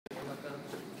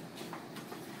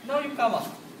Now you come up.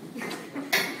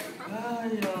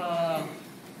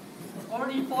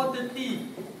 Already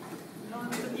 4:30. Now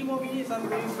 30 more minutes I'm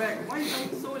going back. Why are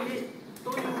you so late?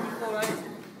 Told you before, right?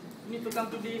 You need to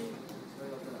come today.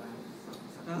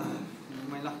 Never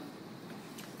mind lah.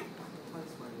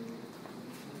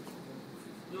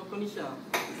 Your condition.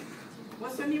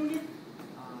 What's your name again?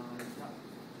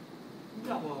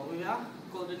 Oh, yeah,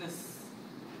 coldness.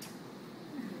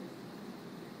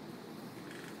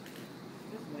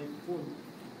 That's my phone.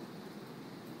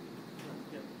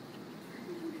 Yeah.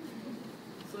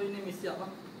 So your name is Yap,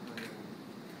 huh?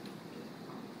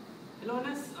 Hello,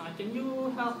 Nas. Can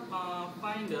you help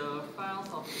find the files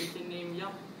of patient name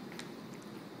Yap?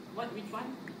 Which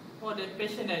one? Oh, the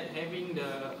patient that having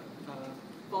the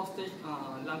fourth stage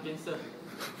lung cancer.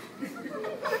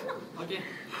 Okay, I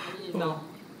need it now.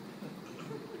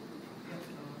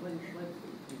 What did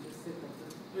you just say, doctor?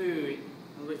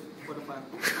 Wait for the file.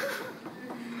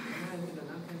 I need the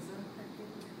lung cancer?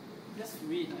 Just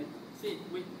wait. I said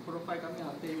wait for the file coming.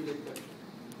 I'll tell you later.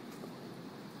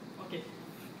 Okay.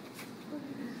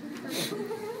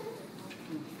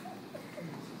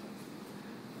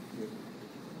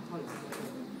 How is that?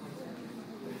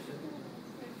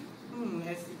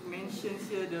 As it mentions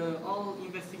here, all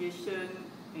investigation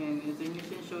and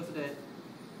examination shows that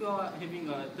you are having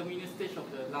a terminal stage of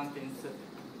the lung cancer.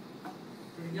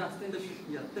 Terminal stage.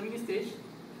 Cancer.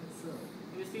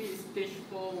 Basically, it's stage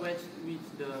 4, which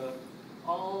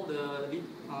all the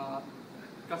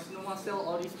carcinoma cell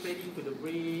already spreading to the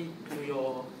brain, to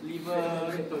your liver,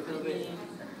 to the kidney.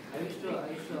 Are you sure?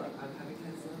 I'm having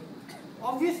cancer?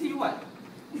 Obviously, what?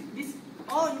 This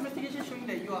all investigation showing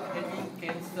that you are having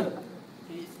cancer.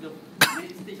 It's the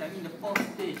late stage, I mean the 4th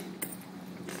stage.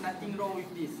 There's nothing wrong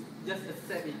with this. Just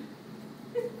accept it.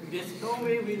 There's no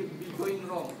way we'll be going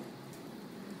wrong.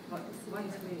 But why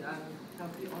is me? I'm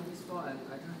healthy on this floor and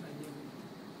I can't find any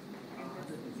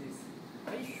other disease.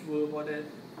 Are you sure about that?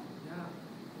 Yeah.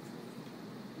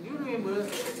 Do you remember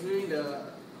during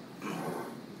the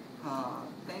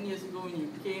 10 years ago when you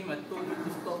came, I told you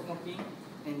to stop smoking,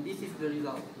 and this is the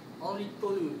result. I already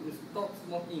told you to stop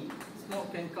smoking.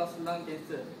 Smoke can cause lung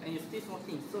cancer, and you're still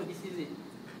smoking, so this is it.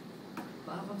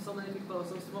 But how come so many people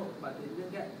also smoke but they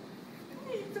didn't get?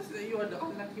 It's just that you are the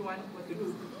unlucky one. What to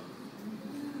do?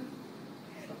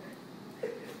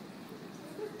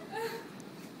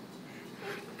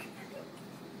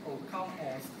 Oh, come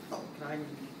on, stop crying.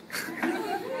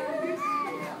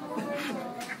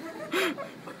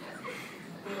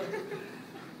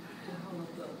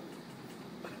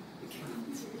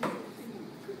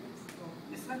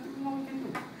 There's nothing more we can do.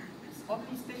 It's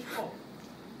only stage 4.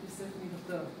 Please save me,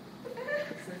 doctor.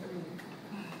 Save me.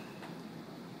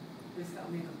 Please help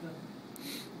me, doctor.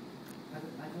 I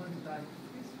don't want to die.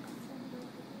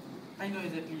 I know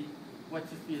exactly what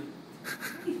you feel.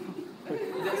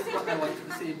 That's what I wanted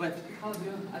to say, but How do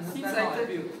you understand how I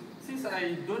feel? since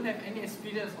I don't have any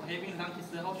experience of having lung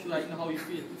cancer, how should I know how you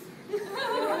feel?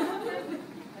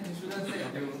 And you shouldn't say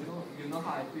you know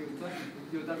how I feel because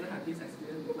you doesn't have this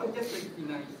experience. I'm just trying to be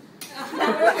nice.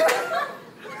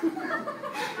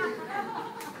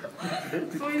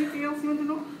 So anything else you want to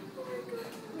know?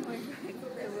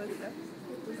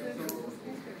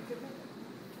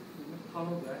 How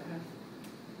long do I have?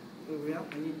 Well,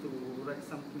 I need to write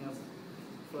something else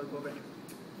before I go back.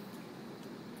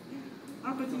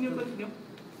 Continue.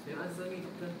 You answer me,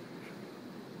 doctor.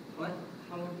 What?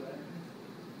 How long do I have?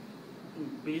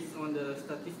 Based on the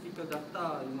statistical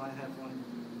data, you might have only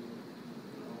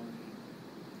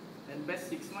at best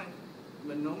 6 months.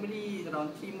 But normally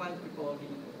around 3 months people already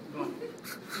gone.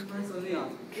 3 months only. Yeah.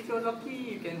 If you're lucky,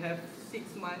 you can have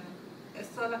 6 months.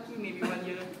 Extra lucky, maybe 1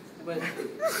 year. But I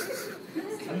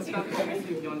can't promise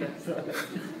you beyond that. Is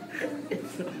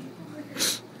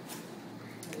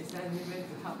there any way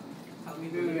to help me?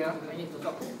 Yeah, I need to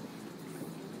talk.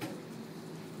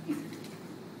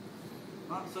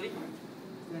 Sorry? Is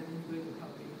there any way to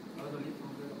help me? I want to live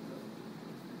longer, doctor.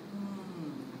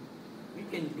 We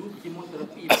can do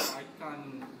chemotherapy, but I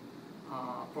can't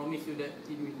promise you that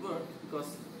it will work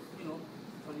because,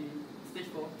 only stage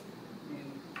 4.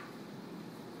 And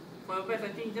for your best, I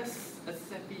think just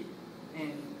accept it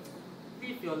and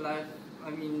live your life.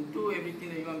 I mean, do everything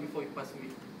that you want before you pass away.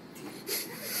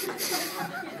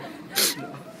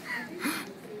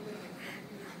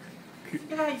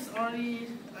 Yeah, it's already.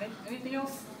 Anything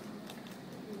else?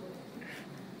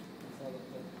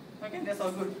 Okay, that's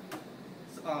all good.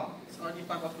 So, it's already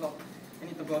 5 o'clock. I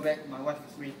need to go back. My wife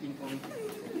is waiting for me.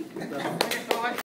 Okay, bye.